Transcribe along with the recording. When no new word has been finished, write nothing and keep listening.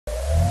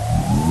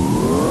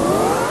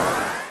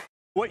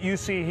What you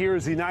see here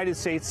is the United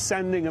States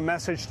sending a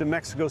message to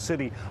Mexico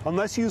City.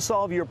 Unless you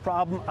solve your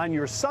problem on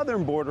your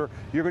southern border,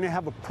 you're going to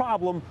have a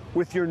problem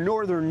with your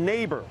northern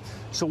neighbor.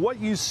 So what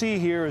you see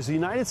here is the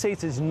United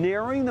States is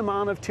narrowing the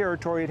amount of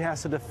territory it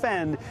has to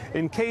defend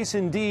in case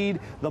indeed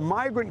the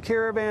migrant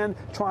caravan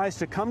tries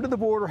to come to the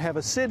border, have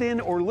a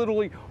sit-in, or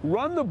literally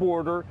run the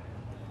border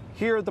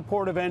here at the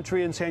port of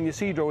entry in San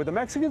Ysidro, where the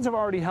Mexicans have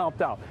already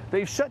helped out.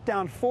 They've shut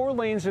down 4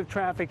 lanes of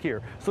traffic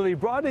here. So they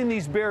brought in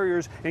these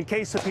barriers in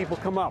case the people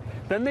come up.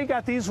 Then they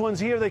got these ones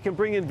here they can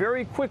bring in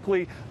very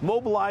quickly,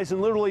 mobilize,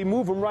 and literally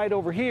move them right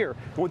over here.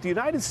 And what the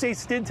United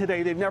States did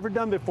today, they've never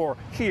done before,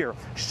 here,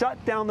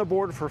 shut down the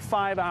border for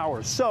 5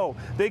 hours. So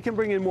they can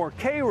bring in more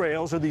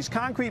K-rails, or these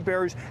concrete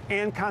barriers,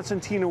 and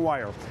concertina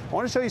wire. I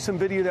want to show you some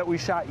video that we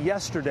shot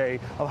yesterday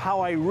of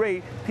how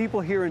irate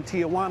people here in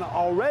Tijuana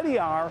already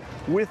are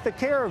with the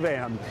caravan.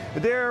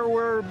 There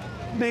were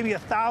maybe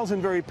 1,000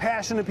 very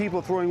passionate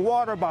people throwing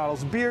water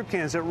bottles, beer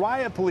cans at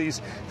riot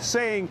police,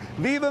 saying,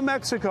 "Viva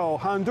Mexico,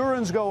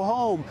 Hondurans go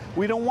home,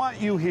 we don't want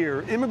you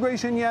here.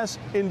 Immigration yes,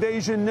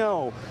 invasion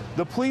no."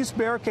 The police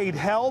barricade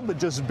held, but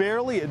just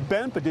barely. It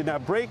bent but did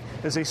not break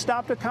as they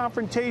stopped a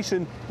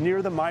confrontation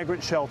near the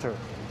migrant shelter.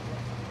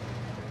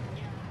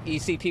 You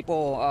see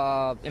people,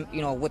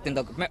 within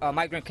the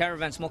migrant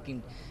caravan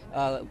smoking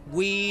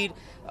weed,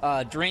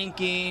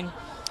 drinking,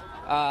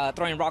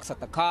 throwing rocks at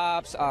the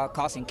cops,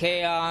 causing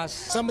chaos.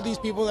 Some of these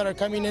people that are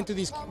coming into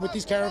with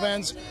these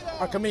caravans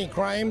are committing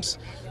crimes,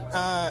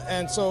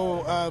 and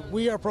so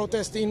we are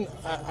protesting.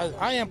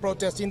 I am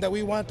protesting that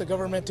we want the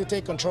government to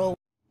take control.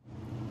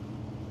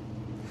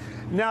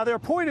 Now, their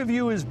point of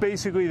view is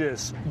basically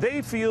this.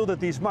 They feel that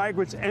these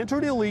migrants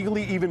entered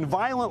illegally, even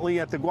violently,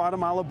 at the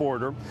Guatemala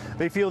border.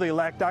 They feel they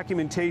lack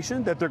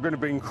documentation, that they're going to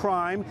bring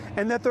crime,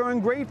 and that they're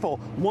ungrateful.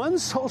 One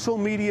social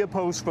media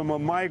post from a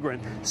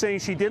migrant saying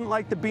she didn't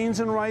like the beans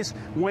and rice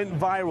went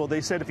viral.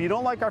 They said, "If you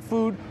don't like our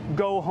food,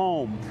 go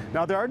home."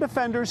 Now, there are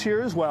defenders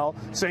here as well,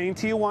 saying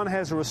Tijuana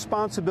has a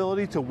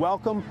responsibility to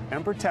welcome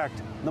and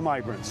protect the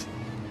migrants.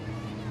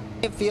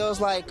 It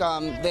feels like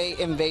they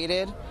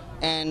invaded,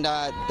 and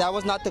that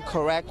was not the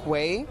correct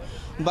way,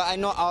 but I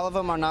know all of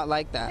them are not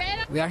like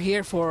that. We are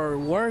here for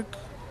work,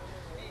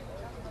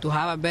 to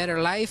have a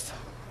better life,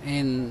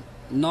 and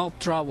no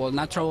trouble,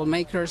 not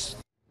troublemakers.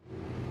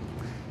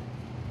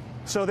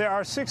 So there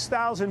are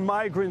 6,000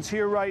 migrants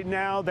here right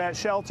now. That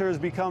shelter has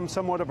become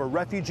somewhat of a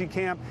refugee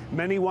camp.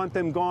 Many want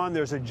them gone.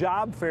 There's a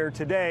job fair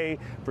today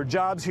for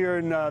jobs here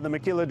in the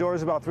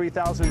Maquiladores, about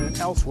 3,000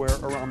 elsewhere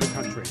around the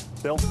country.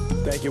 Bill?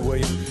 Thank you,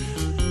 William.